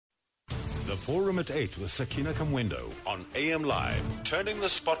The Forum at 8 with Sakina Kamwendo on AM Live, turning the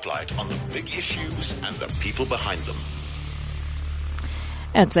spotlight on the big issues and the people behind them.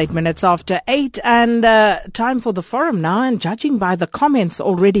 It's 8 minutes after 8 and time for the forum now, and judging by the comments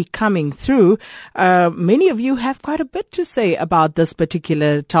already coming through, many of you have quite a bit to say about this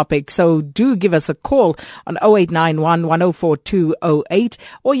particular topic. So do give us a call on 0891 104 208,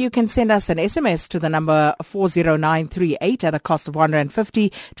 or you can send us an SMS to the number 40938 at a cost of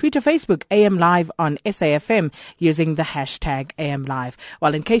 150. Tweet or Facebook AM Live on SAFM using the hashtag AM Live.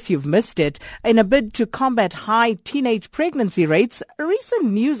 Well, in case you've missed it, in a bid to combat high teenage pregnancy rates, a recent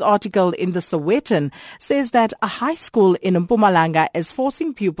news article in the Sowetan says that a high school in Mpumalanga is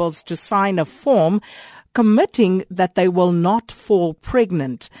forcing pupils to sign a form committing that they will not fall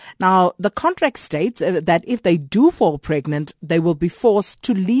pregnant. Now, the contract states that if they do fall pregnant, they will be forced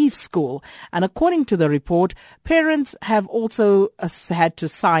to leave school. And according to the report, parents have also had to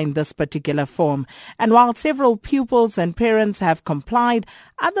sign this particular form. And while several pupils and parents have complied,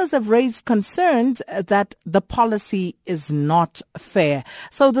 others have raised concerns that the policy is not fair.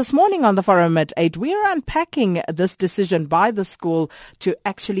 So this morning on the Forum at 8, we are unpacking this decision by the school to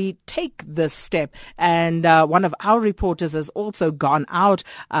actually take this step. And one of our reporters has also gone out,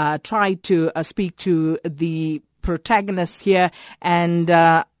 tried to speak to the protagonists here, and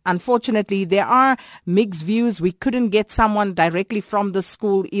unfortunately, there are mixed views. We couldn't get someone directly from the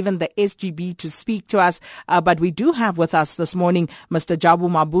school, even the SGB, to speak to us. But we do have with us this morning Mr. Jabu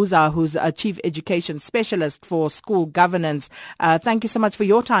Mabuza, who's a Chief Education Specialist for School Governance. Thank you so much for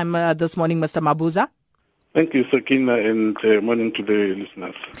your time this morning, Mr. Mabuza. Thank you, Sakina, and morning to the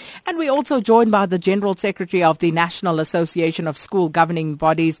listeners. And we're also joined by the General Secretary of the National Association of School Governing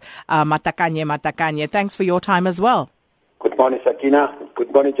Bodies, Matakanye. Thanks for your time as well. Good morning, Sakina.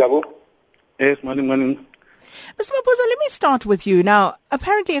 Good morning, Jabu. Yes, morning. Mr. Mabuza, let me start with you. Now,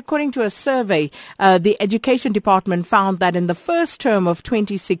 apparently, according to a survey, the Education Department found that in the first term of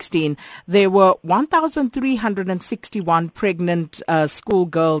 2016, there were 1,361 pregnant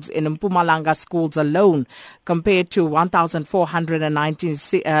schoolgirls in Mpumalanga schools alone, compared to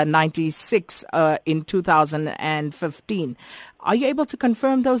 1,496 in 2015. Are you able to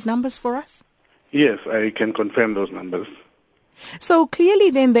confirm those numbers for us? Yes, I can confirm those numbers. So clearly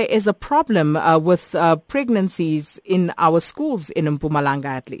then there is a problem with pregnancies in our schools in Mpumalanga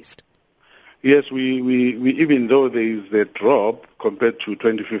at least. Yes, we even though there is a drop compared to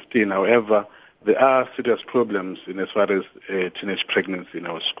 2015, however, there are serious problems in as far as teenage pregnancy in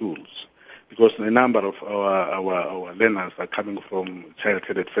our schools, because a number of our learners are coming from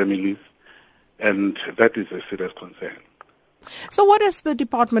child-headed families, and that is a serious concern. So what is the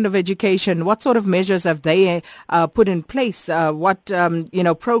Department of Education? What sort of measures have they put in place? What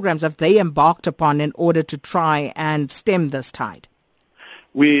programs have they embarked upon in order to try and stem this tide?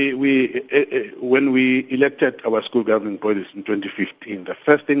 When we elected our school governing bodies in 2015, the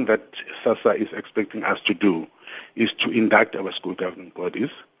first thing that SASSA is expecting us to do is to induct our school governing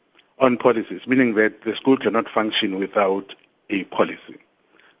bodies on policies, meaning that the school cannot function without a policy.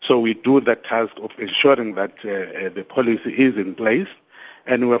 So we do that task of ensuring that the policy is in place,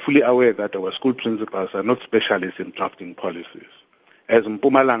 and we are fully aware that our school principals are not specialists in drafting policies. As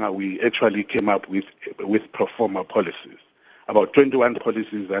Mpumalanga, we actually came up with pro forma policies, about 21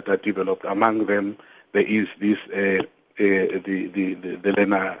 policies that are developed. Among them, there is this the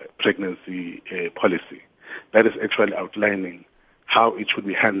learner pregnancy policy that is actually outlining how it should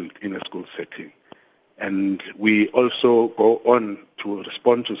be handled in a school setting. And we also go on to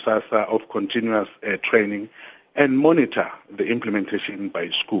respond to SASSA of continuous training and monitor the implementation by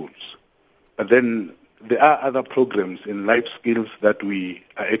schools. But then there are other programs in life skills that we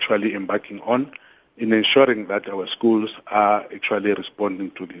are actually embarking on in ensuring that our schools are actually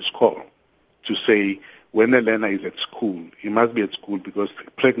responding to this call to say when a learner is at school, he must be at school because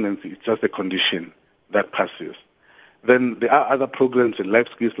pregnancy is just a condition that passes. Then there are other programs in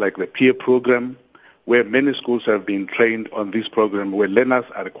life skills like the peer program, where many schools have been trained on this program, where learners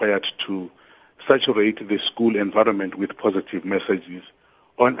are required to saturate the school environment with positive messages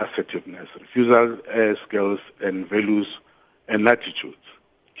on assertiveness, refusal skills and values and attitudes.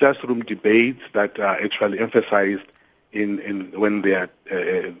 Classroom debates that are actually emphasized when they are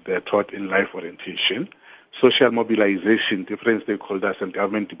taught in life orientation, social mobilization, different stakeholders and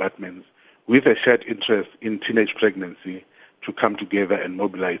government departments with a shared interest in teenage pregnancy to come together and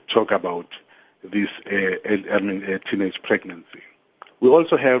mobilize, talk about this teenage pregnancy. We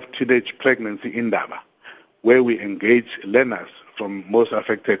also have teenage pregnancy in Daba, where we engage learners from most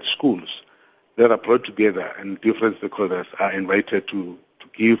affected schools that are brought together, and different stakeholders are invited to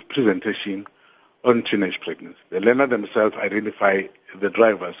give presentation on teenage pregnancy. The learner themselves identify the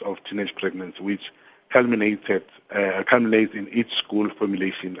drivers of teenage pregnancy, which culminates in each school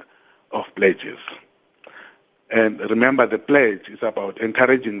formulation of pledges. And remember, the pledge is about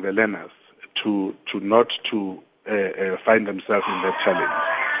encouraging the learners to not find themselves in that challenge.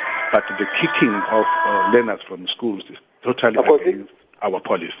 But the kicking of learners from schools is totally against our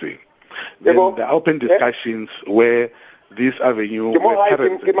policy. Then there are open discussions where this avenue, where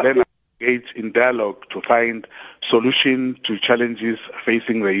parents and learners engage in dialogue to find solutions to challenges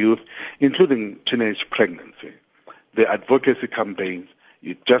facing the youth, including teenage pregnancy. The advocacy campaigns,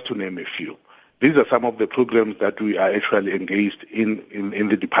 just to name a few. These are some of the programs that we are actually engaged in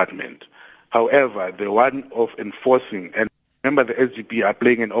the department. However, the one of enforcing, and remember the SGB are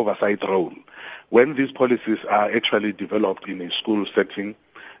playing an oversight role. When these policies are actually developed in a school setting,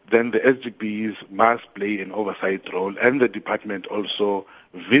 then the SGBs must play an oversight role, and the department also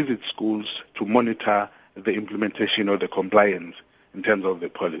visits schools to monitor the implementation or the compliance in terms of the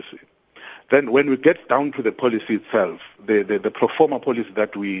policy. Then when we get down to the policy itself, the pro forma policy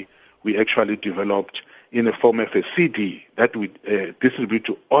that we actually developed in the form of a CD that we distribute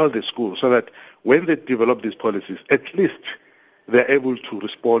to all the schools, so that when they develop these policies, at least they're able to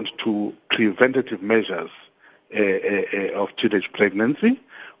respond to preventative measures of teenage pregnancy,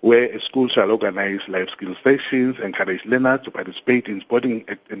 where a school shall organize life skill stations, encourage learners to participate in sporting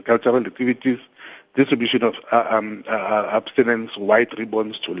and cultural activities, distribution of abstinence white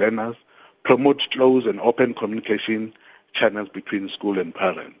ribbons to learners, promote close and open communication channels between school and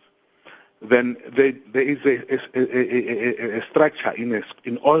parents. Then there is a structure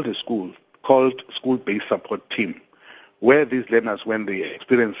in all the schools called school-based support team, where these learners, when they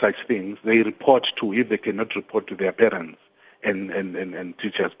experience such things, they report to, if they cannot report to their parents and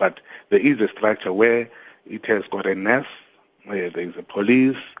teachers. But there is a structure where it has got a nurse, where there is a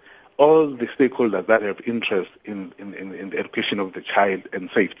police, all the stakeholders that have interest in the education of the child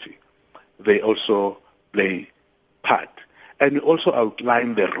and safety. They also play part. And we also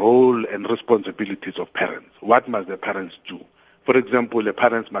outline the role and responsibilities of parents. What must the parents do? For example, the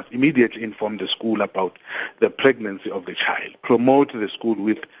parents must immediately inform the school about the pregnancy of the child, promote the school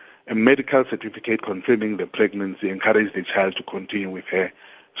with a medical certificate confirming the pregnancy, encourage the child to continue with her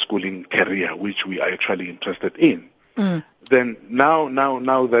schooling career, which we are actually interested in. Then now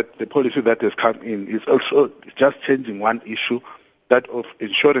that the policy that has come in is also just changing one issue, that of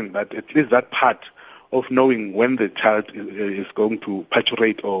ensuring that at least that part of knowing when the child is going to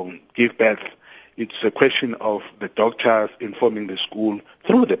parturiate or give birth, it's a question of the doctors informing the school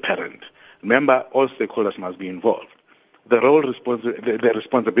through the parent. Remember, all stakeholders must be involved. The the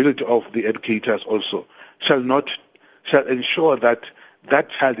responsibility of the educators also shall ensure that that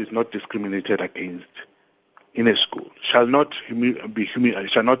child is not discriminated against in a school, shall not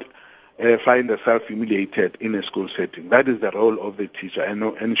find herself humiliated in a school setting. That is the role of the teacher, and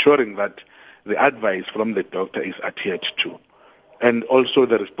ensuring that the advice from the doctor is adhered to. And also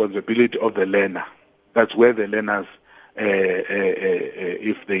the responsibility of the learner. That's where the learners,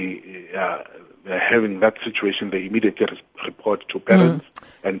 if they are having that situation, they immediately report to parents,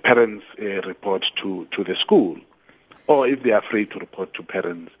 and parents report to the school. Or if they are afraid to report to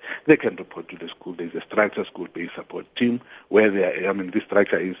parents, they can report to the school. There's a structured school-based support team where this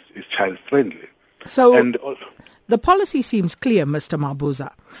structure is child-friendly. So the policy seems clear, Mr.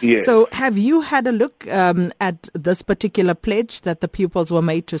 Mabuza. Yes. So have you had a look at this particular pledge that the pupils were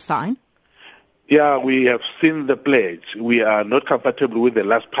made to sign? Yeah, we have seen the pledge. We are not comfortable with the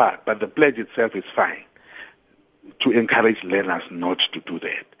last part, but the pledge itself is fine to encourage learners not to do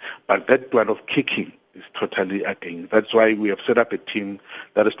that. But that one of kicking is totally against. That's why we have set up a team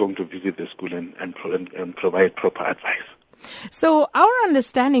that is going to visit the school and provide proper advice. So our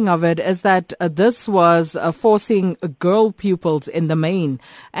understanding of it is that this was forcing girl pupils in the main.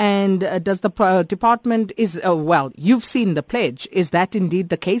 And does the department you've seen the pledge. Is that indeed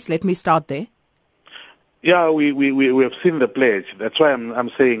the case? Let me start there. Yeah, we have seen the pledge. That's why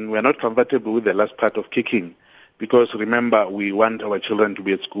I'm saying we're not comfortable with the last part of kicking, because remember, we want our children to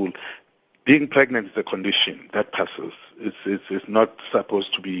be at school. Being pregnant is a condition that passes. It's not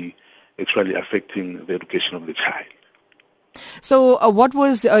supposed to be actually affecting the education of the child. So what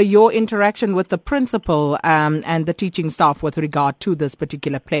was your interaction with the principal and the teaching staff with regard to this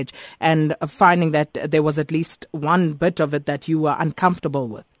particular pledge, and finding that there was at least one bit of it that you were uncomfortable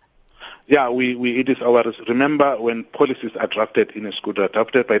with? Yeah, it is ours. Remember, when policies are drafted in a school, they're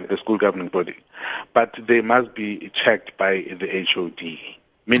drafted by the school governing body, but they must be checked by the HOD,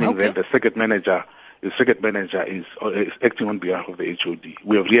 meaning that the circuit manager is acting on behalf of the HOD.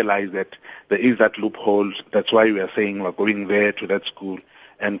 We have realized that there is that loophole. That's why we are saying we're going there to that school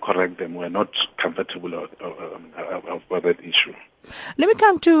and correct them. We're not comfortable about that issue. Let me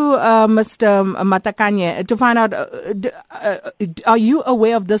come to Mr. Matakanye to find out, are you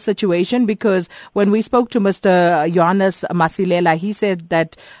aware of this situation? Because when we spoke to Mr. Johannes Masilela, he said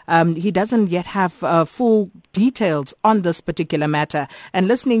that he doesn't yet have full details on this particular matter. And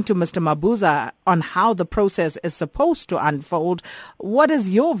listening to Mr. Mabuza on how the process is supposed to unfold, what is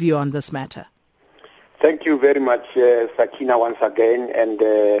your view on this matter? Thank you very much, Sakina, once again,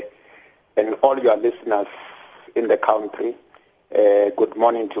 and all your listeners in the country. Good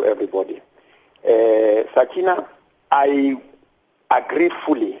morning to everybody. Sakina, I agree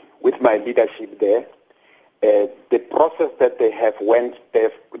fully with my leadership there. The process that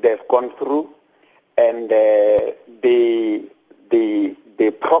they've gone through, and the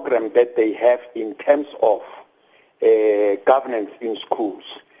program that they have in terms of governance in schools,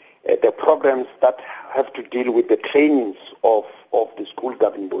 the programs that have to deal with the trainings of the school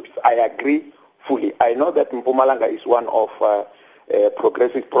governing bodies. I agree fully. I know that Mpumalanga is one of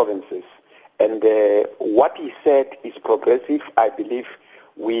progressive provinces, and what he said is progressive. I believe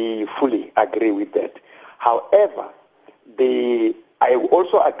we fully agree with that. However, I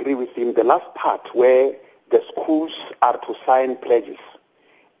also agree with him the last part where the schools are to sign pledges,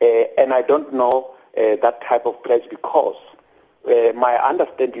 and I don't know that type of pledge because my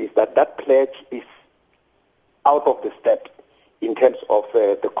understanding is that pledge is out of the step in terms of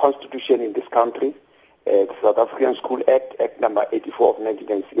the constitution in this country. The South African School Act number 84 of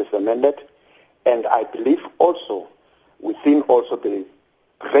 1996 is amended, and I believe also within also the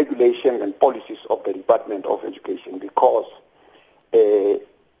regulation and policies of the Department of Education, because it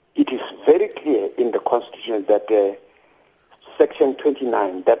is very clear in the Constitution that Section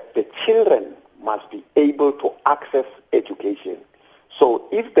 29 that the children must be able to access education. So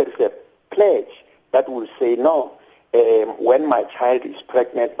if there is a pledge that will say no, when my child is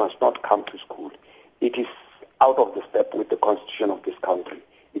pregnant must not come to school, it is out of the step with the Constitution of this country.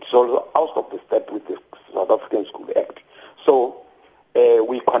 It's also out of the step with the South African School Act. So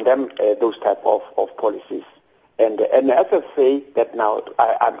we condemn those type of policies. And as I say that now,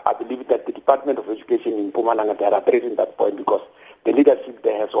 I believe that the Department of Education in Mpumalanga, they are addressing that point because the leadership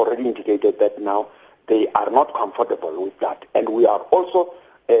there has already indicated that now they are not comfortable with that. And we are also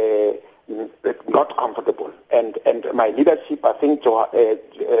not comfortable. And my leadership, I think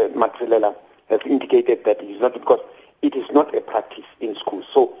Masilela has indicated that it is not, because it is not a practice in schools.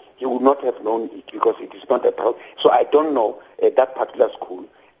 So he would not have known it because it is not a practice. So I don't know that particular school.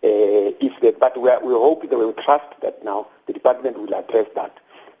 But we hope that we will trust that now the department will address that.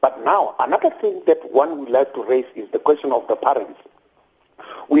 But now, another thing that one would like to raise is the question of the parents.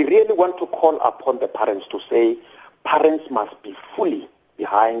 We really want to call upon the parents to say parents must be fully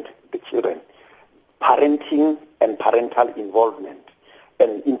behind the children. Parenting and parental involvement.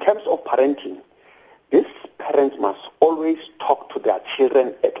 And in terms of parenting, these parents must always talk to their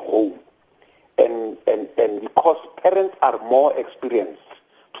children at home. And because parents are more experienced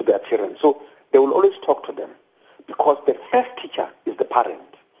to their children, so they will always talk to them because the first teacher is the parent.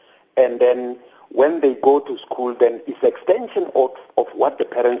 And then when they go to school, then it's extension of what the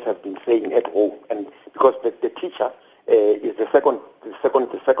parents have been saying at home. And because the teacher is the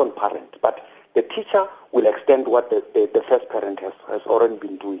second parent, but the teacher will extend what the first parent has already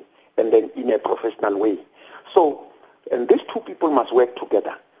been doing, and then in a professional way. So, and these two people must work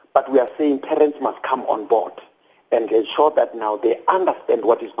together. But we are saying parents must come on board and ensure that now they understand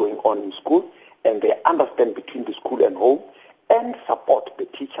what is going on in school, and they understand between the school and home, and support the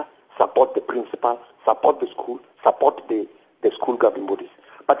teacher, support the principal, support the school, support the school governing bodies.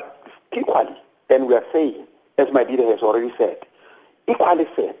 But equally, then we are saying, as my leader has already said, equally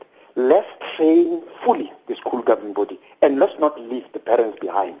said, let's train fully the school governing body, and let's not leave the parents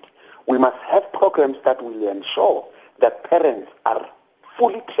behind. We must have programs that will ensure that parents are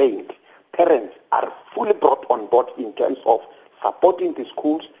fully trained, parents are fully brought on board in terms of supporting the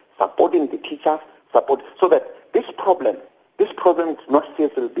schools, supporting the teachers, so that this problem is not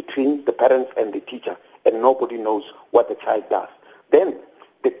settled between the parents and the teacher, and nobody knows what the child does. Then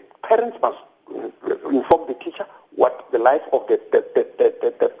the parents must inform the teacher what the life of the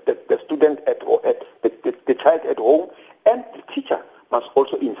student the child at home, and the teacher must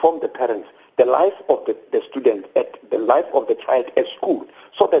also inform the parents the life of the student the life of the child at school,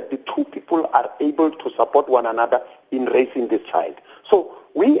 so that the two people are able to support one another in raising this child. So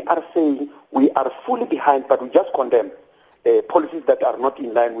we are saying we are fully behind, but we just condemn policies that are not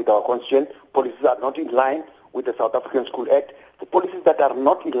in line with our constitution, policies that are not in line with the South African School Act, the policies that are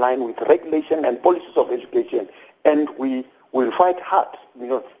not in line with regulation and policies of education, and we will fight hard,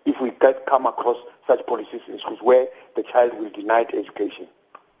 if we come across such policies in schools where the child will be denied education.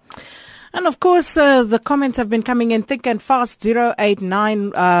 And of course, the comments have been coming in thick and fast.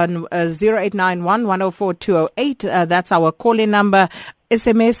 0891104208. That's our call-in number.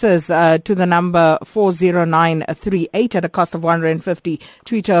 SMSs to the number 40938 at a cost of 150.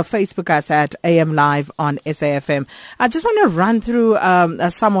 Twitter, Facebook us at AM Live on SAFM. I just want to run through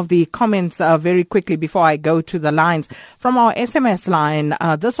some of the comments very quickly before I go to the lines. From our SMS line,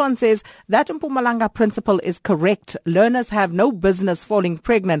 this one says, that Mpumalanga principle is correct. Learners have no business falling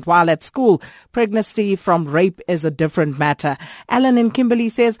pregnant while at school. Pregnancy from rape is a different matter. Alan in Kimberley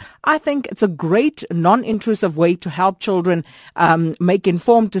says, I think it's a great non-intrusive way to help children make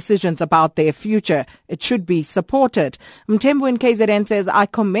informed decisions about their future. It should be supported. Mtembu in KZN says, I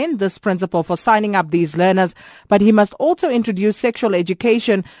commend this principle for signing up these learners, but he must also introduce sexual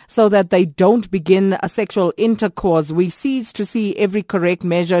education so that they don't begin a sexual intercourse. We cease to see every correct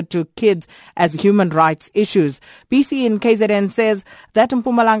measure to kids as human rights issues. BC in KZN says that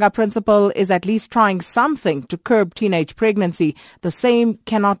Mpumalanga principle is at least trying something to curb teenage pregnancy. The same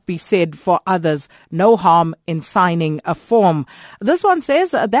cannot be said for others. No harm in signing a form. This one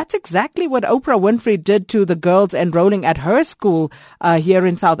says that's exactly what Oprah Winfrey did to the girls enrolling at her school here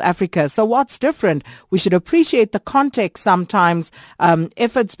in South Africa. So what's different? We should appreciate the context sometimes,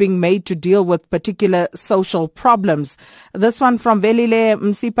 efforts being made to deal with particular social problems. This one from Velile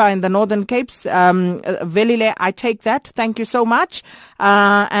Msipa in the Northern Capes. Velile, I take that. Thank you so much.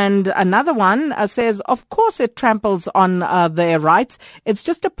 And another one says, of course it tramples on their rights. It's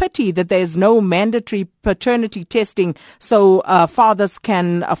just a pity that there's no mandatory paternity testing so fathers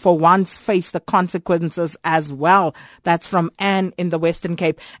can for once face the consequences as well. That's from Anne in the Western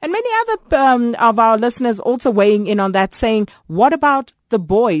Cape. And many other of our listeners also weighing in on that, saying, what about the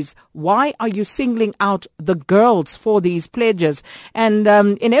boys? Why are you singling out the girls for these pledges? And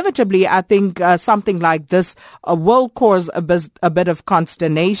inevitably, I think something like this will cause a bit of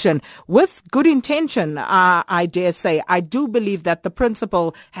consternation. With good intention, I dare say. I do believe that the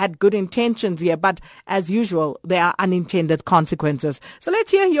principal had good intentions here, but as usual, there are unintended consequences. So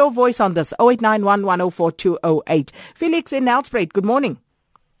let's hear your voice on this. 0891104208. Felix in Nelspruit, good morning.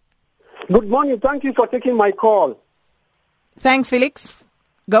 Good morning. Thank you for taking my call. Thanks, Felix.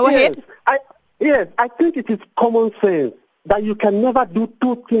 Go ahead. I think it is common sense that you can never do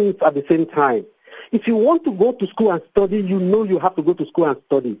two things at the same time. If you want to go to school and study, you know you have to go to school and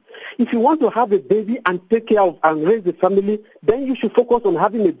study. If you want to have a baby and take care of and raise a family, then you should focus on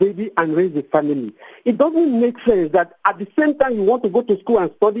having a baby and raise a family. It doesn't make sense that at the same time you want to go to school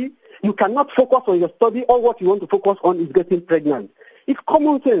and study, you cannot focus on your study. All what you want to focus on is getting pregnant. It's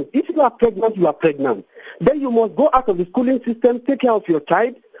common sense. If you are pregnant, you are pregnant. Then you must go out of the schooling system, take care of your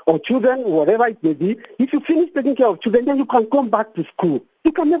child or children, whatever it may be. If you finish taking care of children, then you can come back to school.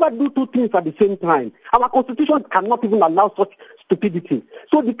 You can never do two things at the same time. Our constitution cannot even allow such stupidity.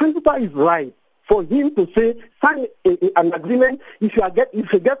 So the principal is right for him to say, sign an agreement. If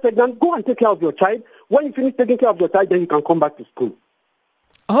you get pregnant, go and take care of your child. When you finish taking care of your child, then you can come back to school.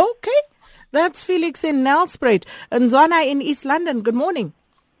 Okay. That's Felix in Nelspruit. And Zwana in East London, good morning.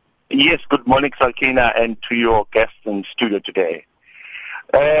 Yes, good morning, Sakina, and to your guests in studio today.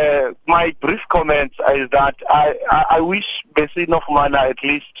 My brief comments is that I wish Bessie of Mana, at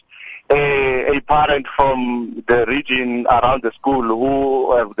least a parent from the region around the school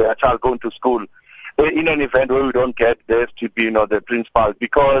who have their child going to school in an event where we don't get the STP or the principal,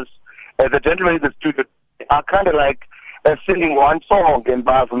 because the gentlemen in the studio are kind of like singing one song and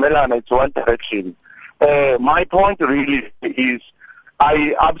Mpumalanga, it's one direction. My point really is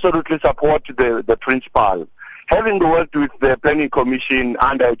I absolutely support the principal. Having worked with the Planning Commission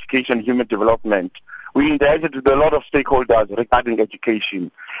under Education and Human Development, we interacted with a lot of stakeholders regarding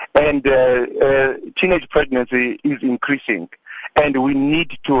education. And teenage pregnancy is increasing. And we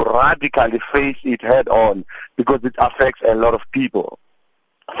need to radically face it head on because it affects a lot of people.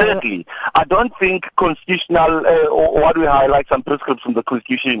 Thirdly, I don't think constitutional, or what we highlight, some prescriptions from the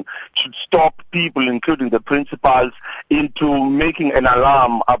Constitution should stop people, including the principals, into making an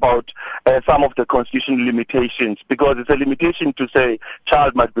alarm about some of the constitutional limitations, because it's a limitation to say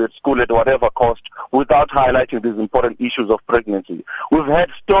child must be at school at whatever cost without highlighting these important issues of pregnancy. We've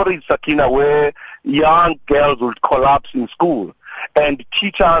had stories, Sakina, where young girls would collapse in school. And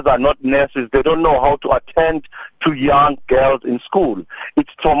teachers are not nurses. They don't know how to attend to young girls in school.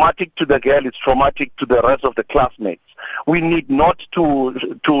 It's traumatic to the girl. It's traumatic to the rest of the classmates. We need not to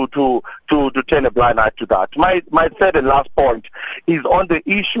turn a blind eye to that. My third and last point is on the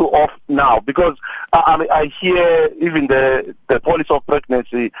issue of now, because I hear even the policy of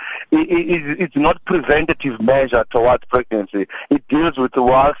pregnancy, it's not preventative measure towards pregnancy. It deals with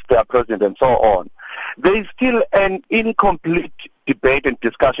whilst they are pregnant and so on. There is still an incomplete debate and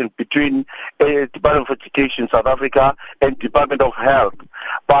discussion between Department of Education South Africa and Department of Health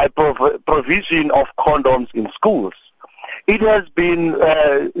by provision of condoms in schools. It has been,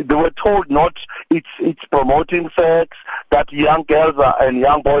 they were told not, it's promoting sex, that young girls and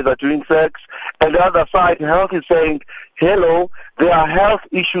young boys are doing sex. And the other side, health is saying, hello, there are health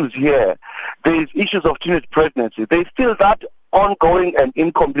issues here. There is issues of teenage pregnancy. There's still that ongoing and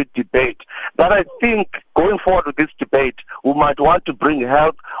incomplete debate. But I think going forward with this debate, we might want to bring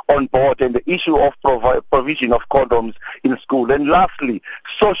health on board and the issue of provision of condoms in school. And lastly,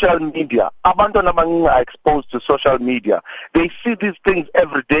 social media. Abantwana abancane are exposed to social media. They see these things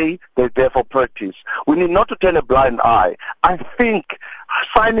every day. They therefore practice. We need not to turn a blind eye. I think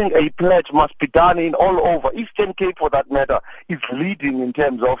signing a pledge must be done in all over. Eastern Cape, for that matter, is leading in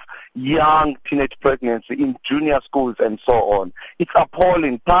terms of young teenage pregnancy in junior schools and so on. It's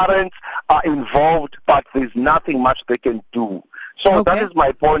appalling. Parents are involved, but there's nothing much they can do. So that is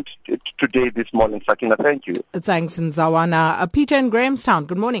my point today, this morning, Sakina. Thank you. Thanks, Nzawana. Peter in Grahamstown,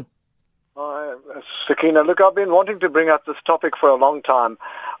 good morning. Sakina, look, I've been wanting to bring up this topic for a long time.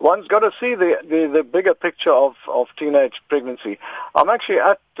 One's got to see the bigger picture of teenage pregnancy. I'm actually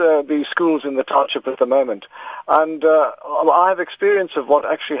at the schools in the township at the moment, and I have experience of what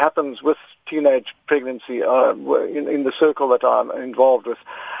actually happens with teenage pregnancy in the circle that I'm involved with.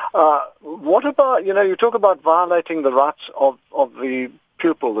 What about, you talk about violating the rights of the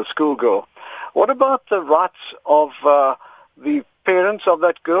pupil, the schoolgirl. What about the rights of the parents of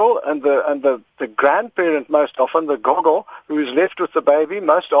that girl and the grandparent most often, the gogo, who is left with the baby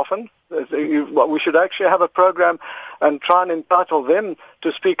most often? We should actually have a program and try and entitle them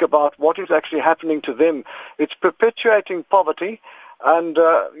to speak about what is actually happening to them. It's perpetuating poverty, and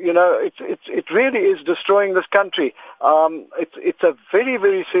it really is destroying this country. It's a very,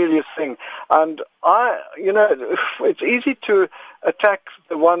 very serious thing, and it's easy to attack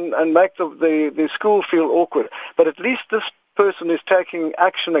the one and make the school feel awkward, but at least this person is taking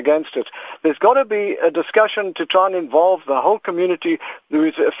action against it. There's got to be a discussion to try and involve the whole community who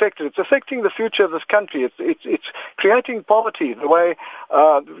is affected. It's affecting the future of this country. It's creating poverty. The way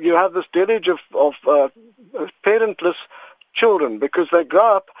you have this deluge of parentless children, because they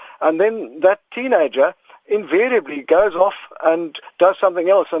grow up and then that teenager invariably goes off and does something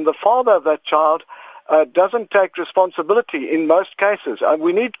else, and the father of that child doesn't take responsibility in most cases.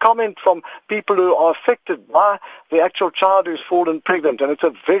 We need comment from people who are affected by the actual child who's fallen pregnant, and it's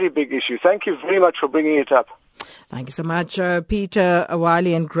a very big issue. Thank you very much for bringing it up. Thank you so much, Peter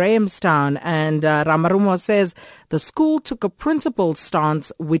Awali in Grahamstown. And Ramarumo says the school took a principled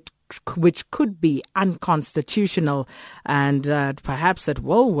stance which could be unconstitutional, and perhaps it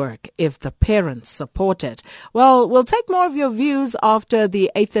will work if the parents support it. Well, we'll take more of your views after the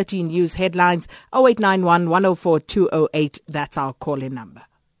 8:13 news headlines. 0891 104 208. That's our call-in number.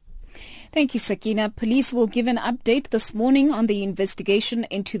 Thank you, Sakina. Police will give an update this morning on the investigation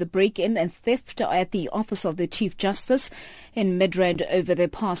into the break-in and theft at the Office of the Chief Justice in Midrand over the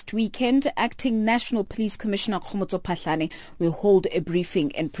past weekend. Acting National Police Commissioner Khomotso Phahlane will hold a briefing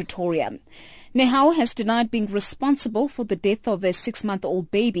in Pretoria. Nehao has denied being responsible for the death of a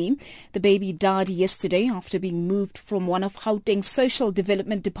 6-month-old baby. The baby died yesterday after being moved from one of Gauteng's Social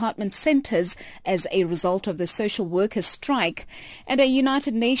Development Department centres as a result of the social workers' strike. And a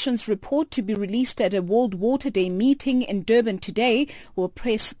United Nations report to be released at a World Water Day meeting in Durban today will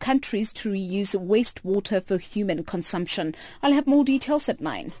press countries to reuse wastewater for human consumption. I'll have more details at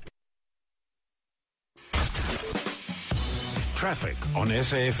 9. Traffic on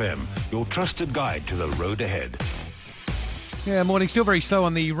SAFM, your trusted guide to the road ahead. Yeah, morning. Still very slow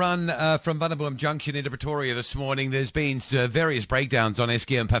on the run from Bunnaboom Junction into Pretoria this morning. There's been various breakdowns on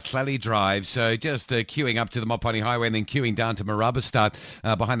Eskia and Pathlali Drive, so just queuing up to the Mopani Highway and then queuing down to Marabastad.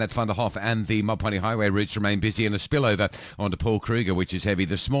 Behind that, Van der Hof and the Mopani Highway routes remain busy, and a spillover onto Paul Kruger, which is heavy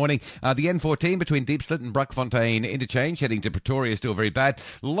this morning. The N14 between Diepsloot and Brakfontein interchange heading to Pretoria still very bad.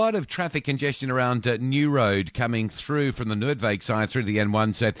 A lot of traffic congestion around New Road coming through from the Noordwijk side through to the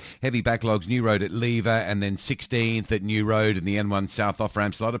N1, so heavy backlogs New Road at Lever and then 16th at New Road and the N1 South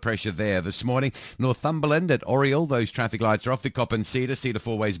off-ramps. A lot of pressure there this morning. Northumberland at Oriel, those traffic lights are off. Vicop and Cedar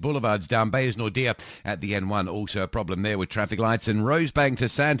 4 Ways Boulevards down. Bayers Nordia at the N1, also a problem there with traffic lights. And Rosebank to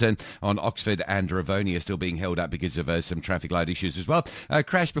Santon on Oxford and Ravonia still being held up because of some traffic light issues as well.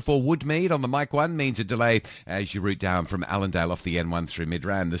 Crash before Woodmead on the Mike 1 means a delay as you route down from Allendale off the N1 through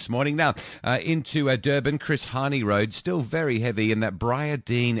Midrand this morning. Now, into Durban, Chris Harney Road, still very heavy in that Briar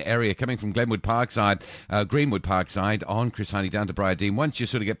Dean area coming from Greenwood Parkside on Chris Chris Honey down to Briardean. Once you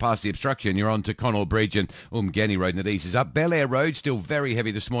sort of get past the obstruction, you're on to Connell Bridge and Umgeni Road, and it eases up. Bel Air Road, still very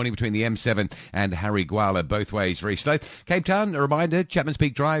heavy this morning between the M7 and Harry Gwala, both ways very slow. Cape Town, a reminder, Chapman's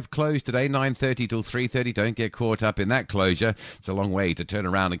Peak Drive closed today, 9:30 till 3:30. Don't get caught up in that closure. It's a long way to turn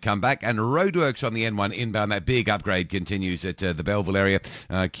around and come back. And roadworks on the N1 inbound, that big upgrade continues at the Belleville area,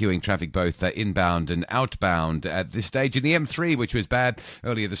 queuing traffic both inbound and outbound at this stage. In the M3, which was bad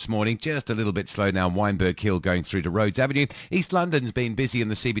earlier this morning, just a little bit slow now, Weinberg Hill going through to Rhodes Avenue. East London's been busy in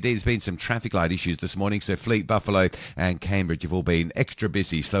the CBD. There's been some traffic light issues this morning, so Fleet, Buffalo and Cambridge have all been extra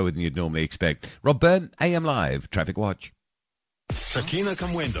busy, slower than you'd normally expect. Rob Byrne, AM Live, Traffic Watch. Sakina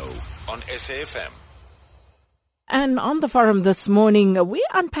Kamwendo on SAFM. And on the forum this morning, we're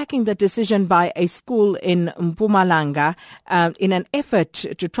unpacking the decision by a school in Mpumalanga in an effort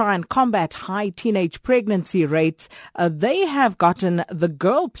to try and combat high teenage pregnancy rates. They have gotten the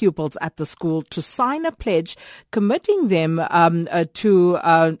girl pupils at the school to sign a pledge committing them to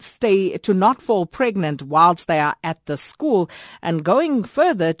not fall pregnant whilst they are at the school, and going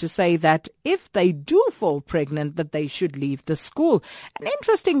further to say that if they do fall pregnant, that they should leave the school. And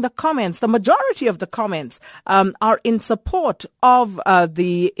interesting, the comments, the majority of the comments are in support of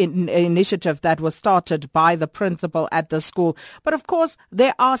the initiative that was started by the principal at the school. But of course,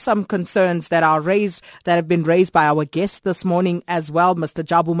 there are some concerns that have been raised by our guest this morning as well, Mr.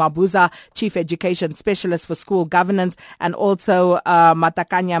 Jabu Mabuza, Chief Education Specialist for School Governance, and also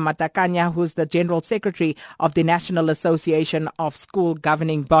Matakanye, who's the General Secretary of the National Association of School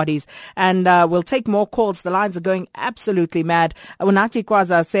Governing Bodies. And we'll take more calls. The lines are going absolutely mad. Unati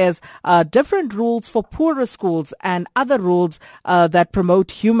Kwaza says different rules for poorer schools and other rules that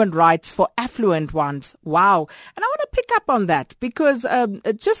promote human rights for affluent ones. Wow. And I want to pick up on that because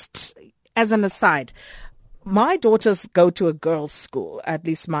just as an aside, my daughters go to a girls' school, at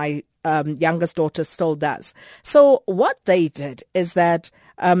least my youngest daughter still does. So what they did is that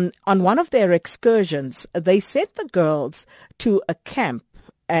on one of their excursions, they sent the girls to a camp,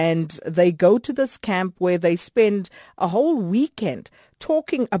 and they go to this camp where they spend a whole weekend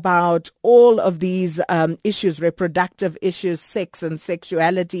talking about all of these issues, reproductive issues, sex and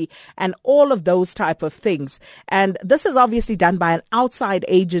sexuality, and all of those type of things. And this is obviously done by an outside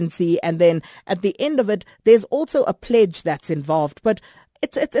agency. And then at the end of it, there's also a pledge that's involved. But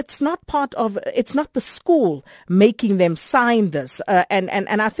it's not part of, it's not the school making them sign this. And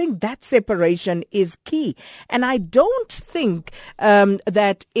I think that separation is key. And I don't think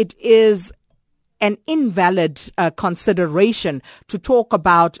that it is an invalid consideration to talk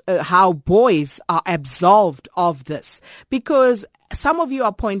about how boys are absolved of this, because some of you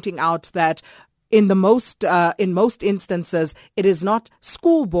are pointing out that in most instances, it is not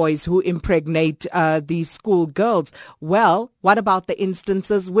schoolboys who impregnate these school girls. Well, what about the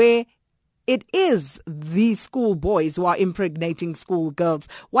instances where it is these school boys who are impregnating school girls?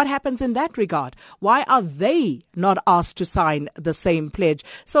 What happens in that regard? Why are they not asked to sign the same pledge?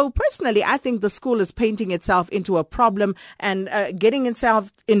 So personally, I think the school is painting itself into a problem and getting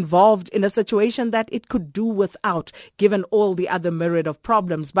itself involved in a situation that it could do without, given all the other myriad of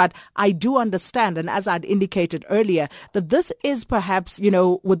problems. But I do understand, and as I'd indicated earlier, that this is perhaps,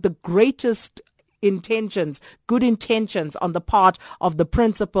 with the greatest good intentions on the part of the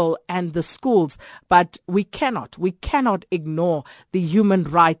principal and the schools, but we cannot ignore the human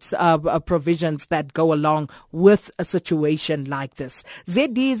rights provisions that go along with a situation like this.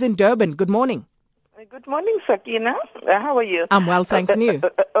 ZD is in Durban. Good morning. Good morning, Sakina. How are you? I'm well, thanks. And you?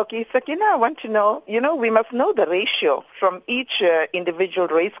 Okay, Sakina, I want to know, we must know the ratio from each individual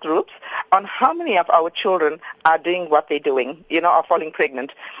race groups on how many of our children are doing what they're doing, are falling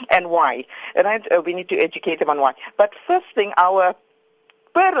pregnant, and why. Right? We need to educate them on why. But first thing, our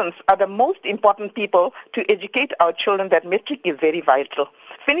parents are the most important people to educate our children that metric is very vital.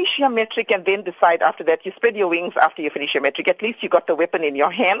 Finish your metric and then decide after that. You spread your wings after you finish your metric. At least you got the weapon in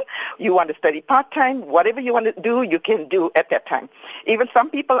your hand. You want to study part-time. Whatever you want to do, you can do at that time. Even some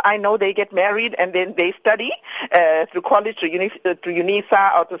people I know, they get married and then they study through college, through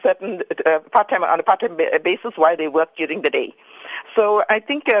UNISA, or to certain part-time on a part-time basis while they work during the day. So I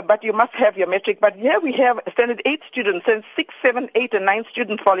think, but you must have your metric. But here we have standard 8 students, and 6, 7, 8, and 9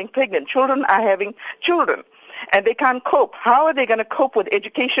 students falling pregnant. Children are having children, and they can't cope. How are they going to cope with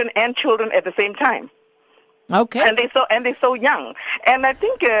education and children at the same time? Okay. And they're so young. And I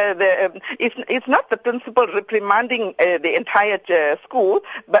think it's not the principal reprimanding the entire school,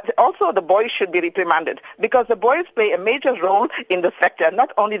 but also the boys should be reprimanded, because the boys play a major role in the sector.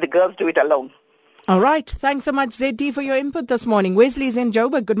 Not only the girls do it alone. All right. Thanks so much, ZD, for your input this morning. Wesley's in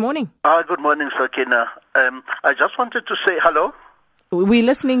Joburg. Good morning. Good morning, Sakina. I just wanted to say hello. We're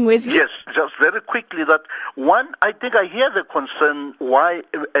listening, Wesley. Yes, just very quickly that one, I think I hear the concern why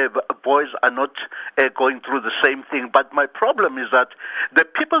boys are not going through the same thing, but my problem is that the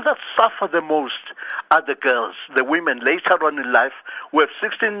people that suffer the most are the girls, the women later on in life. We have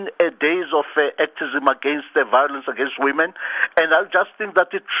 16 days of activism against the violence against women, and I just think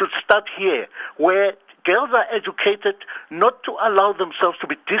that it should start here, where girls are educated not to allow themselves to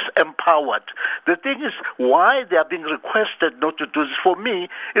be disempowered. The thing is, why they are being requested not to do this, for me,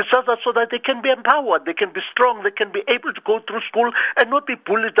 it's just that so that they can be empowered, they can be strong, they can be able to go through school and not be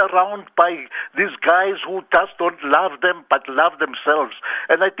bullied around by these guys who just don't love them but love themselves.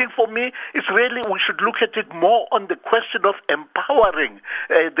 And I think for me, it's really, we should look at it more on the question of empowering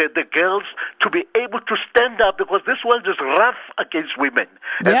the girls to be able to stand up, because this world is rough against women.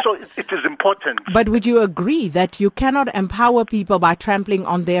 And so it is important. But would you agree that you cannot empower people by trampling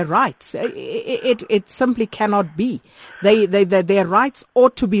on their rights? It simply cannot be. Their rights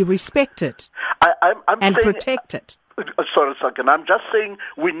ought to be respected and protected. Sorry, second. I'm just saying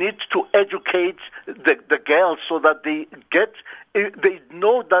we need to educate the girls so that they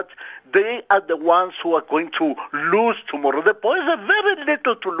know that they are the ones who are going to lose tomorrow. The boys have very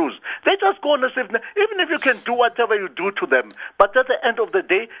little to lose. They just go on as if, even if you can do whatever you do to them, but at the end of the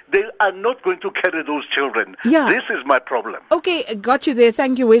day, they are not going to carry those children. Yeah. This is my problem. Okay, got you there.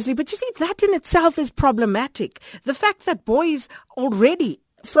 Thank you, Wesley. But you see, that in itself is problematic. The fact that boys already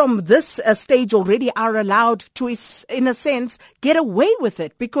from this stage already are allowed to, in a sense, get away with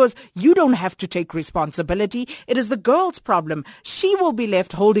it because you don't have to take responsibility. It is the girl's problem. She will be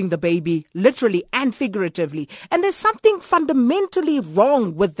left holding the baby, literally and figuratively. And there's something fundamentally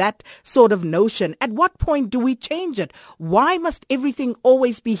wrong with that sort of notion. At what point do we change it? Why must everything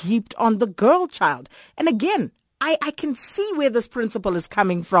always be heaped on the girl child? And again, I can see where this principle is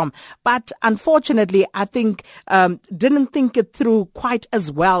coming from, but unfortunately, I think didn't think it through quite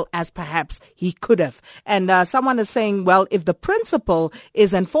as well as perhaps he could have. And someone is saying, well, if the principal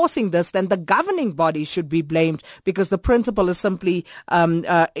is enforcing this, then the governing body should be blamed because the principal is simply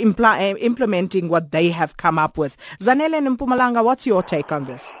implementing what they have come up with. Zanele and Mpumalanga, what's your take on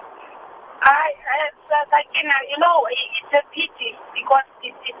this? Sakina, it's a pity because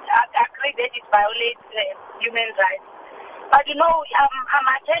it's agreed that it violates human rights. But I'm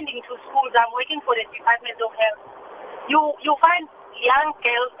attending to schools. I'm working for the Department of Health. You find young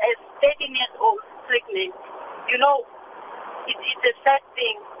girls as 13 years old pregnant. It's a sad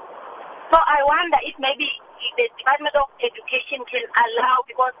thing. So I wonder if maybe the Department of Education can allow,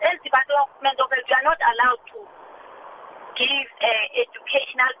 because as Department of Health, you are not allowed to give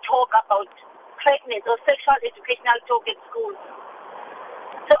educational talk about pregnancy or sexual educational talk at school.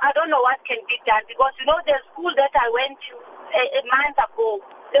 So I don't know what can be done because, the school that I went to a month ago,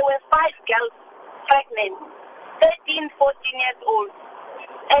 there were 5 girls pregnant, 13, 14 years old.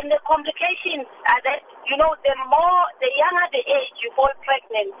 And the complications are that, the younger the age you fall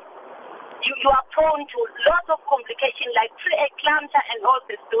pregnant, you are prone to lots of complications like preeclampsia and all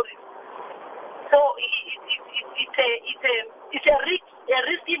the stories. So it's a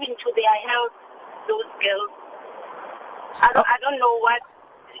risk even to their health, those girls. I don't know what.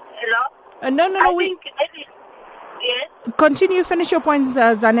 Hello? No. Yes. Continue. Finish your point,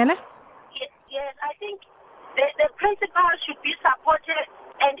 Zanele. Yes. I think the principal should be supported,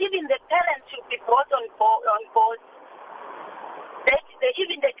 and even the parents should be brought on board.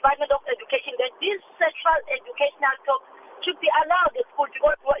 Even the Department of Education, that this sexual educational talk should be allowed at school,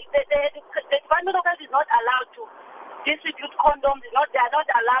 because the Department of Health is not allowed to distribute condoms. They are not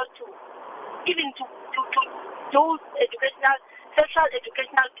allowed to even to do sexual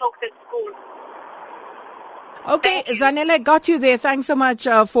educational talks at school. Okay, Zanele, got you there. Thanks so much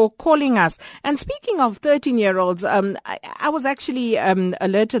for calling us. And speaking of 13-year-olds, I was actually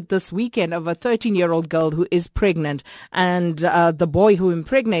alerted this weekend of a 13-year-old girl who is pregnant, and the boy who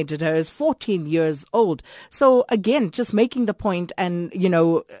impregnated her is 14 years old. So again, just making the point and,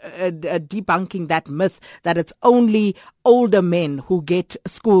 debunking that myth that it's only older men who get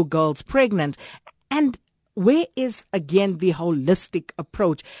schoolgirls pregnant. And where is, again, the holistic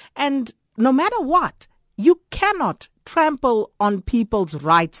approach? And no matter what, you cannot trample on people's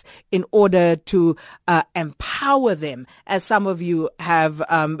rights in order to empower them, as some of you have,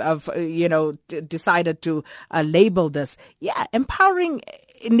 decided to label this. Yeah, empowering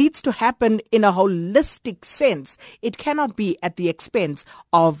needs to happen in a holistic sense. It cannot be at the expense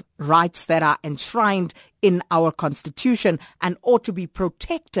of rights that are enshrined in our Constitution and ought to be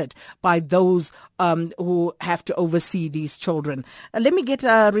protected by those who have to oversee these children. Let me get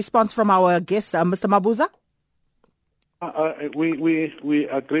a response from our guest, Mr. Mabuza. We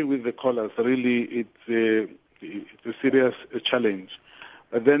agree with the callers. Really, It's a serious challenge.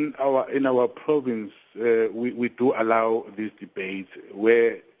 But then in our province, we do allow these debates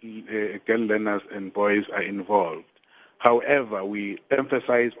where girl learners and boys are involved. However, we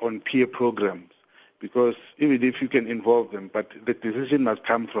emphasize on peer programs, because even if you can involve them, but the decision must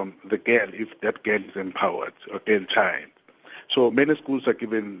come from the girl if that girl is empowered, or girl child. So many schools are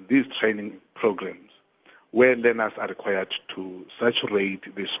given these training programs where learners are required to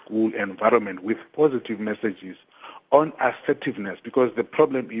saturate the school environment with positive messages on assertiveness, because the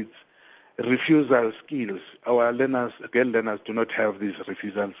problem is refusal skills. Our learners, girl learners, do not have these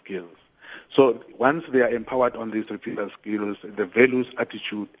refusal skills. So once they are empowered on these refusal skills, the values,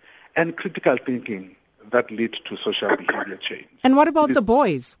 attitude, and critical thinking that lead to social behavior change. And what about the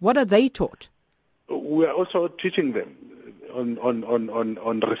boys? What are they taught? We are also teaching them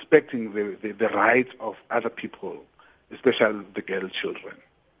on respecting the rights of other people, especially the girl children.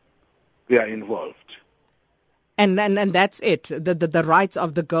 They are involved. And that's it, the rights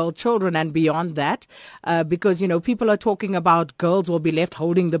of the girl children, and beyond that, because, people are talking about girls will be left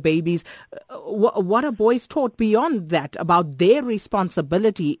holding the babies. What are boys taught beyond that about their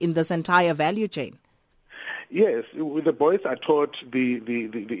responsibility in this entire value chain? Yes, the boys are taught the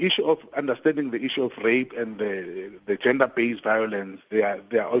issue of understanding the issue of rape and the gender-based violence. They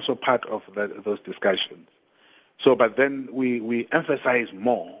are also part of those discussions. So, but then we emphasize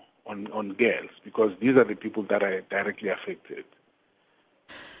more on girls, because these are the people that are directly affected.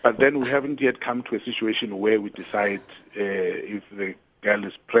 But then we haven't yet come to a situation where we decide if the girl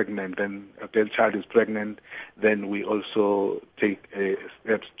is pregnant, then a girl child is pregnant, then we also take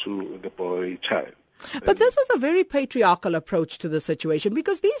steps to the boy child. But this is a very patriarchal approach to the situation,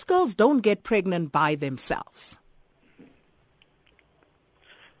 because these girls don't get pregnant by themselves.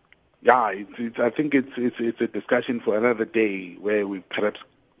 Yeah, I think it's a discussion for another day where we perhaps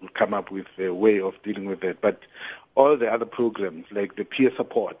will come up with a way of dealing with it. But all the other programs, like the peer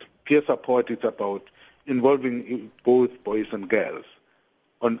support is about involving both boys and girls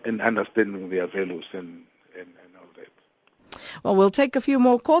in understanding their values and all that. Well, we'll take a few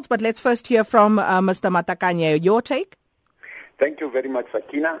more calls, but let's first hear from Mr. Matakanye. Your take? Thank you very much,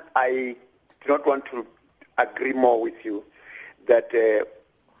 Sakina. I do not want to agree more with you that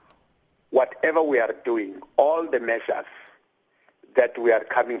whatever we are doing, all the measures that we are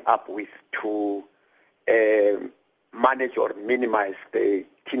coming up with to manage or minimize the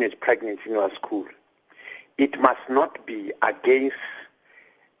teenage pregnancy in our school, it must not be against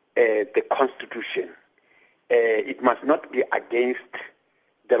the Constitution. It must not be against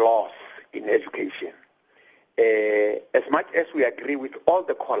the laws in education. As much as we agree with all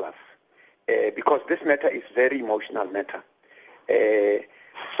the callers, because this matter is very emotional matter.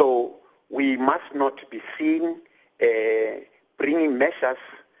 So we must not be seen bringing measures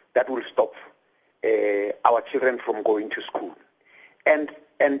that will stop our children from going to school. And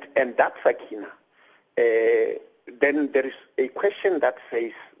that's Sakina. Then there is a question that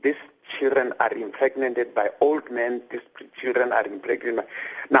says these children are impregnated by old men, these children are impregnated by...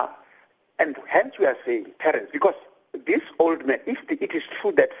 Now, and hence we are saying parents, because these old men, if it is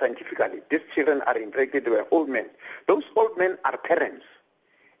true that scientifically these children are impregnated by old men, those old men are parents.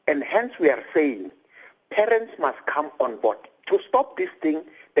 And hence we are saying parents must come on board. To stop this thing,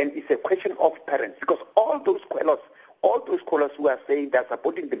 then it's a question of parents, because all those callers who are saying they're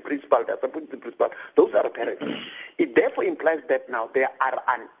supporting the principal, those are parents. It therefore implies that now they are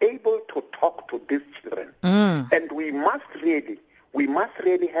unable to talk to these children. And we must really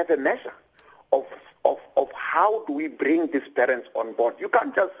have a measure of how do we bring these parents on board. You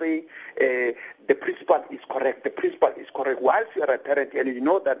can't just say the principal is correct, whilst you are a parent and you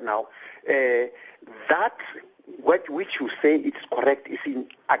know that now that which you say is correct is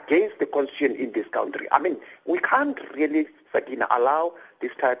against the constitution in this country. I mean, we can't really, Sakina, allow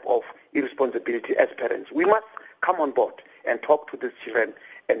this type of irresponsibility as parents. We must come on board and talk to these children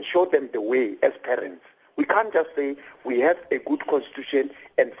and show them the way as parents. We can't just say we have a good constitution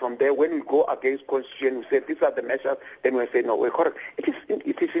and from there when we go against constitution we say these are the measures, then we say no, we're correct. It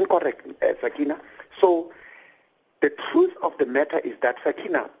is incorrect, Sakina. So the truth of the matter is that,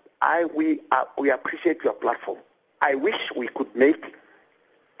 Sakina, we appreciate your platform. I wish we could make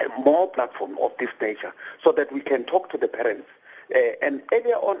a more platform of this nature so that we can talk to the parents. And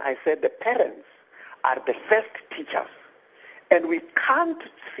earlier on I said the parents are the first teachers. And we can't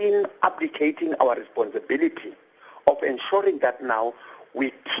seem abdicating our responsibility of ensuring that now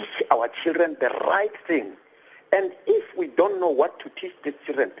we teach our children the right thing. And if we don't know what to teach these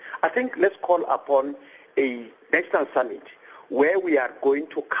children, I think let's call upon a national summit where we are going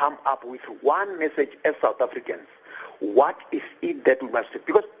to come up with one message as South Africans. What is it that we must do?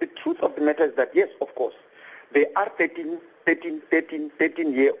 Because the truth of the matter is that, yes, of course, There are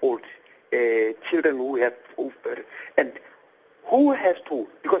 13-year-old children who have ovary. And who has to,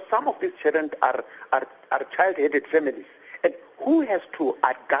 because some of these children are child-headed families, and who has to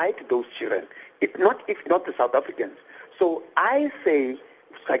guide those children? If not the South Africans. So I say,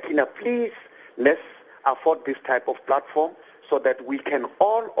 Sakina, please, let's afford this type of platform so that we can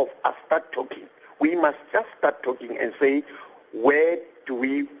all of us start talking. We must just start talking and say, where do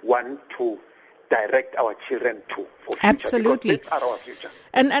we want to direct our children to for future? Absolutely. Because these are our future.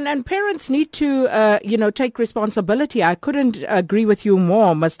 And parents need to, take responsibility. I couldn't agree with you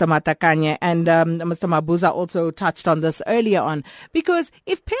more, Mr. Matakanye, and Mr. Mabuza also touched on this earlier on. Because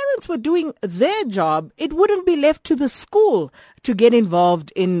if parents were doing their job, it wouldn't be left to the school to get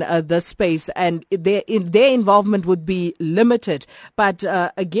involved in this space, and their involvement would be limited. But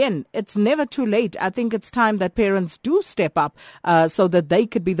again, it's never too late. I think it's time that parents do step up so that they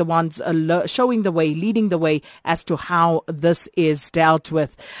could be the ones showing the way, leading the way as to how this is dealt with.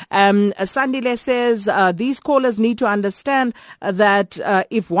 Sandile says these callers need to understand that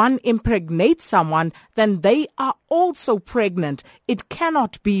if one impregnates someone, then they are also pregnant. It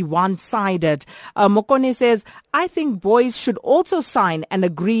cannot be one-sided. Mokone says, I think boys should also sign and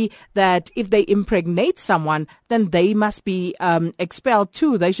agree that if they impregnate someone, then they must be expelled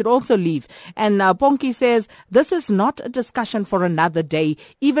too. They should also leave. And Ponki says, this is not a discussion for another day.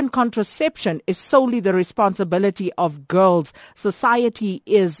 Even contraception is solely the responsibility of girls. Society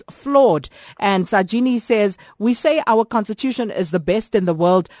is flawed. And Sajini says, we say our constitution is the best in the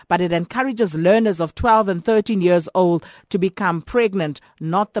world, but it encourages learners of 12 and 13 years old to become pregnant,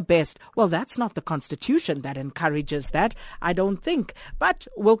 not the best. Well, that's not the constitution that encourages that, I don't think. But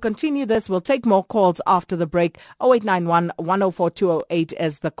we'll continue this. We'll take more calls after the break. 0891 104 208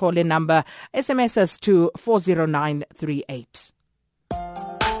 is the call-in number. SMSs to 40938.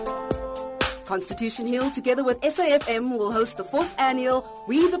 Constitution Hill, together with SAFM, will host the 4th annual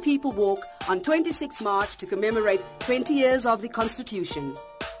We the People Walk on 26 March to commemorate 20 years of the Constitution.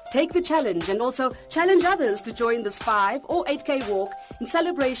 Take the challenge and also challenge others to join this 5 or 8K walk in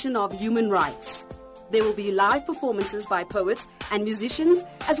celebration of human rights. There will be live performances by poets and musicians,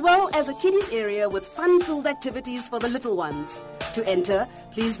 as well as a kiddies area with fun-filled activities for the little ones. To enter,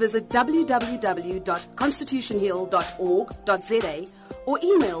 please visit www.constitutionhill.org.za or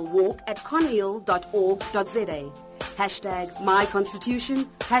email walk@conhill.org.za. #MyConstitution,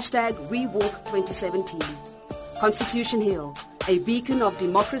 #WeWalk2017. Constitution Hill, a beacon of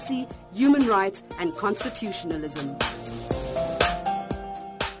democracy, human rights and constitutionalism.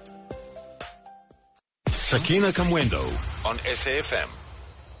 Sakina Kamwendo on SAFM.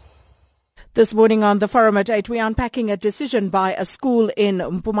 This morning on the Forum at 8, we're unpacking a decision by a school in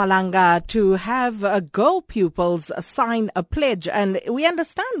Mpumalanga to have girl pupils sign a pledge. And we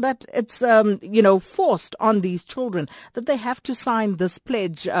understand that it's, forced on these children that they have to sign this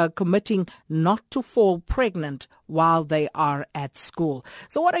pledge committing not to fall pregnant while they are at school.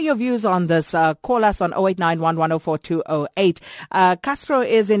 So what are your views on this? Call us on 0891 104 208. Castro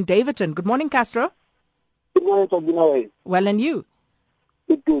is in Davidton. Good morning, Castro. Good morning, Sabina. Well, and you?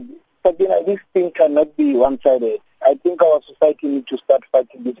 Good. Sabina, this thing cannot be one-sided. I think our society needs to start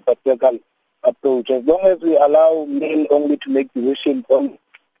fighting this patriarchal approach. As long as we allow men only to make decisions on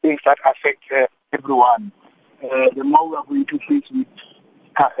things that affect everyone, the more we are going to face with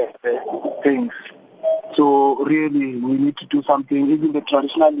things. So really, we need to do something. Even the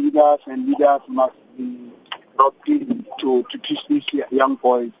traditional leaders and leaders must be brought in to teach these young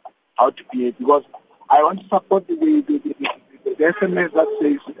boys how to behave. Because I want to support the SMS that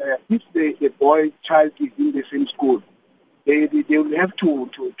says if the boy child is in the same school, they will have to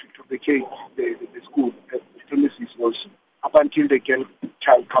vacate the school, the premises also, up until the girl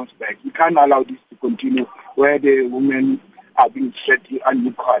child comes back. We can't allow this to continue where the women are being treated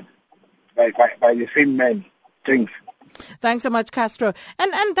unequal by the same men. Thanks. Thanks so much, Castro.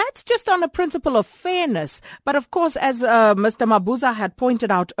 And that's just on a principle of fairness. But of course, as Mr. Mabuza had pointed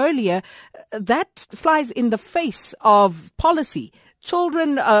out earlier, that flies in the face of policy.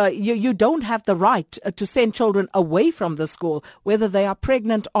 Children, you don't have the right to send children away from the school, whether they are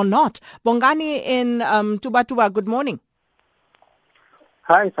pregnant or not. Bongani in Tubatuba, good morning.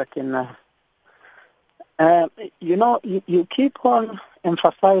 Hi, Sakina. You keep on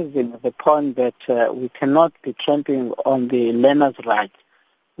emphasizing the point that we cannot be trampling on the learner's right.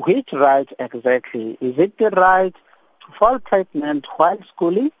 Which right exactly? Is it the right to fall pregnant while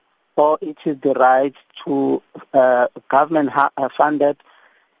schooling, or it is the right to government-funded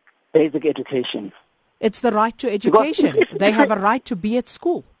basic education? It's the right to education. They have a right to be at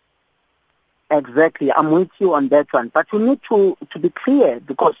school. Exactly. I'm with you on that one. But you need to be clear,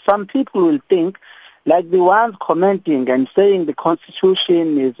 because some people will think like the ones commenting and saying the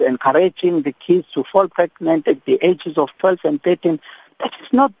Constitution is encouraging the kids to fall pregnant at the ages of 12 and 13, that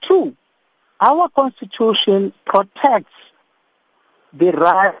is not true. Our Constitution protects the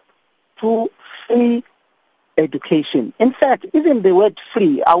right to free education. In fact, even the word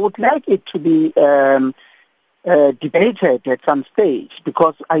free, I would like it to be debated at some stage,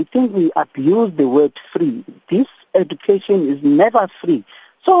 because I think we abuse the word free. This education is never free.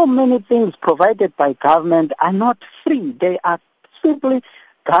 So many things provided by government are not free. They are simply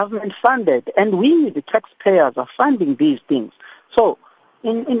government funded, and we, the taxpayers, are funding these things. So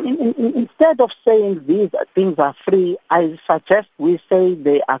instead of saying these things are free, I suggest we say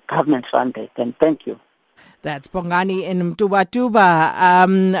they are government funded. And thank you. That's Bongani in Mtuba.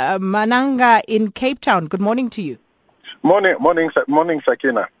 Mananga in Cape Town. Good morning to you. Morning,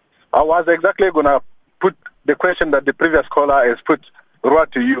 Sakina. I was exactly going to put the question that the previous caller has put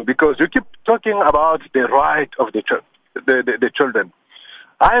right to you, because you keep talking about the right of the children.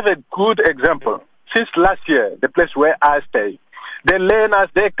 I have a good example. Since last year, the place where I stay, the learners,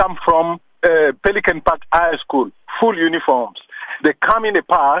 they come from Pelican Park High School, full uniforms. They come in the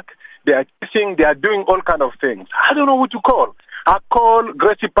park. They are kissing, they are doing all kind of things. I don't know what to call. I call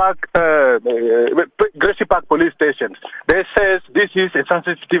Gracie Park police stations. They says this is a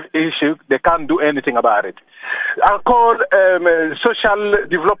sensitive issue. They can't do anything about it. I call social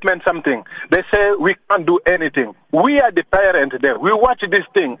development something. They say we can't do anything. We are the parents there. We watch this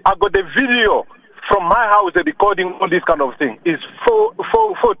thing. I got the video from my house recording all this kind of thing. It's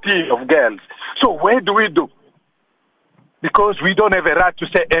 40 of girls. So where do we do? Because we don't have a right to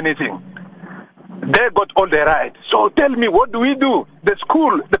say anything. They got all the right. So tell me, what do we do? The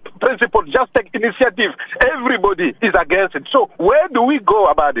school, the principal, just take initiative. Everybody is against it. So where do we go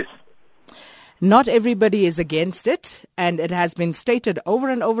about this? Not everybody is against it, and it has been stated over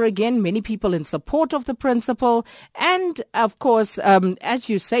and over again, many people in support of the principle. And, of course, as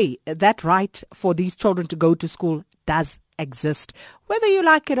you say, that right for these children to go to school does exist, whether you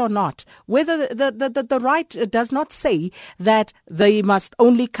like it or not. Whether the right does not say that they must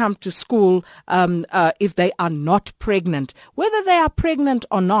only come to school if they are not pregnant. Whether they are pregnant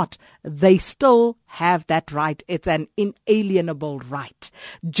or not, they still have that right. It's an inalienable right.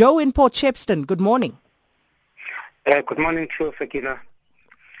 Joe in Port Shepstone, good morning. Good morning to you, Sakina.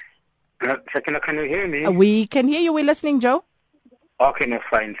 Sakina, can you hear me? We can hear you. We're listening, Joe. Okay, no,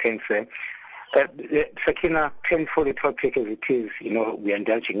 fine. Thanks. Sakina, painful topic as it is, we are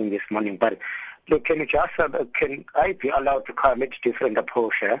indulging in this morning. But look, can I be allowed to come at a different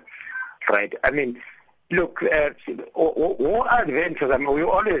approach? Right? I mean, look, what are the mentors? I mean, we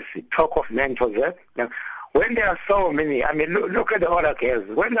always talk of mentors. Now, when there are so many, I mean, look at the other girls.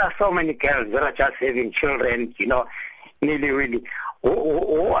 When there are so many girls that are just having children, really,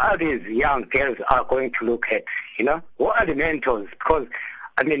 what are these young girls are going to look at? What are the mentors? Because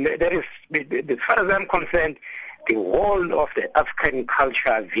I mean, there is, as far as I'm concerned, the whole of the African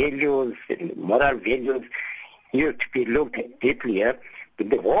culture, values, and moral values need to be looked at deeply.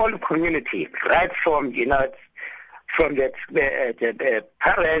 The whole community, right from, from the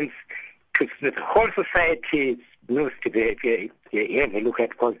parents to the whole society, needs to be have a look at,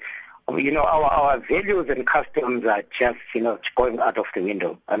 because, our values and customs are just, going out of the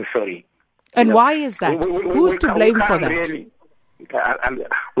window. I'm sorry. And why is that? Who's to blame for that? Really,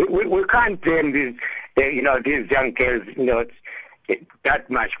 we can't blame these young girls, that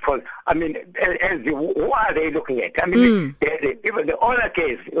much. Because I mean, what are they looking at? I mean, even the older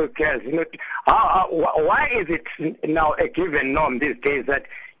girls, why is it now a given norm these days that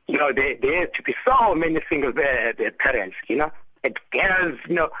there have to be so many single parents? And girls,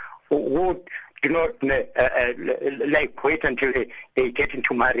 who do not wait until they get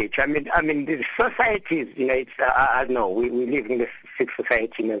into marriage. I mean, the societies, I know we live in a sick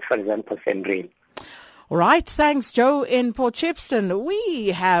society, as far as I'm concerned, really. All right, thanks, Joe in Port Shepstone. We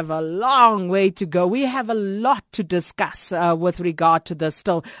have a long way to go. We have a lot to discuss with regard to this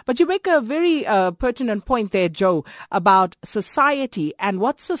still. But you make a very pertinent point there, Joe, about society and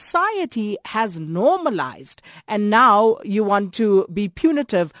what society has normalized. And now you want to be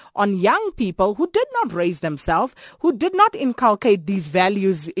punitive on young people who did not raise themselves, who did not inculcate these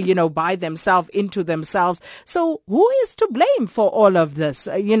values, by themselves, into themselves. So who is to blame for all of this?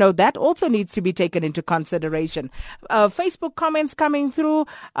 That also needs to be taken into consideration. consideration. Facebook comments coming through.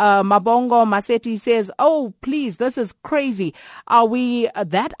 Mabongo Maseti says, oh, please, this is crazy. Are we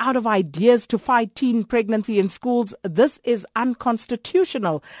that out of ideas to fight teen pregnancy in schools? This is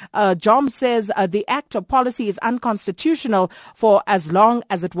unconstitutional. Jom says the act or policy is unconstitutional for as long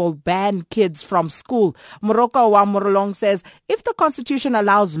as it will ban kids from school. Moroko wa Morolong says, if the Constitution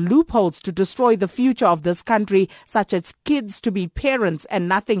allows loopholes to destroy the future of this country, such as kids to be parents and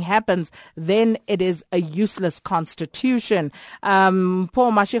nothing happens, then it is a useless constitution.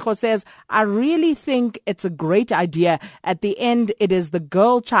 Paul Mashiko says, I really think it's a great idea. At the end, it is the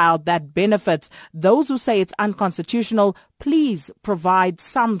girl child that benefits. Those who say it's unconstitutional, please provide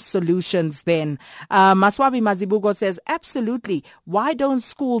some solutions then. Maswabi Mazibugo says, absolutely. Why don't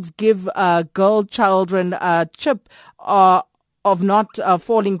schools give girl children a chip of not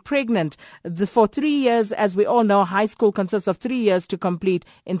falling pregnant? For 3 years, as we all know, high school consists of 3 years to complete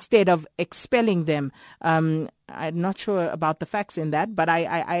instead of expelling them. I'm not sure about the facts in that, but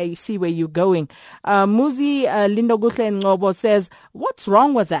I see where you're going. Muzi Lindogutle Ngobo says, what's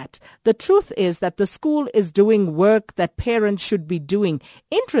wrong with that? The truth is that the school is doing work that parents should be doing.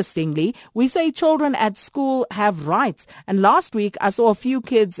 Interestingly, we say children at school have rights. And last week, I saw a few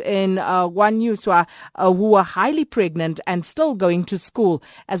kids in Wanyuswa who were highly pregnant and still going to school.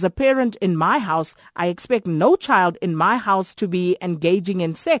 As a parent in my house, I expect no child in my house to be engaging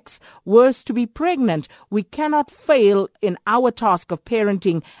in sex. Worse, to be pregnant. We cannot fail in our task of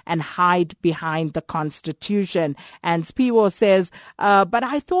parenting and hide behind the Constitution. And Spiwo says, but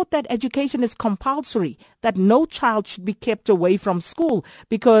I thought that education is compulsory, that no child should be kept away from school,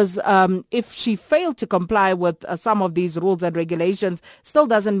 because if she failed to comply with some of these rules and regulations, still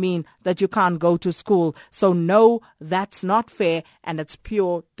doesn't mean that you can't go to school. So no, that's not fair, and it's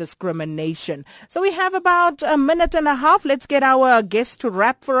pure discrimination. So we have about a minute and a half. Let's get our guest to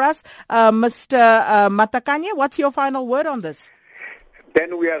wrap for us. Mr. Matakanye, what's your final word on this?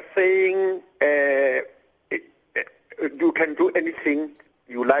 Then we are saying you can do anything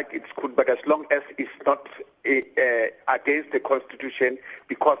you like, it's good, but as long as it's not against the Constitution,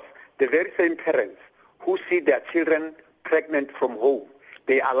 because the very same parents who see their children pregnant from home,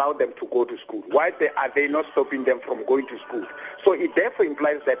 they allow them to go to school. Why are they not stopping them from going to school? So it therefore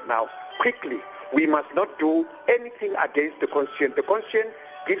implies that now, quickly, we must not do anything against the Constitution. The Constitution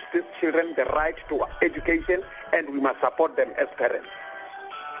gives these children the right to education, and we must support them as parents.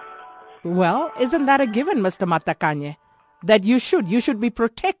 Well, isn't that a given, Mr. Matakanye? That you should be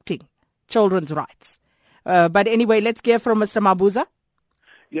protecting children's rights. But anyway, let's hear from Mr. Mabuza.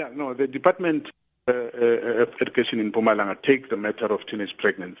 Yeah, no, the Department of Education in Mpumalanga takes the matter of teenage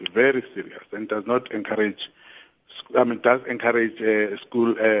pregnancy very serious and does not encourage, does encourage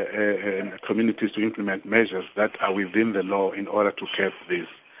school communities to implement measures that are within the law in order to curb this.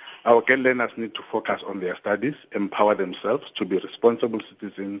 Our girl learners need to focus on their studies, empower themselves to be responsible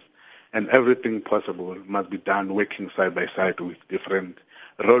citizens, and everything possible must be done working side by side with different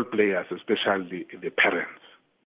role players, especially the parents.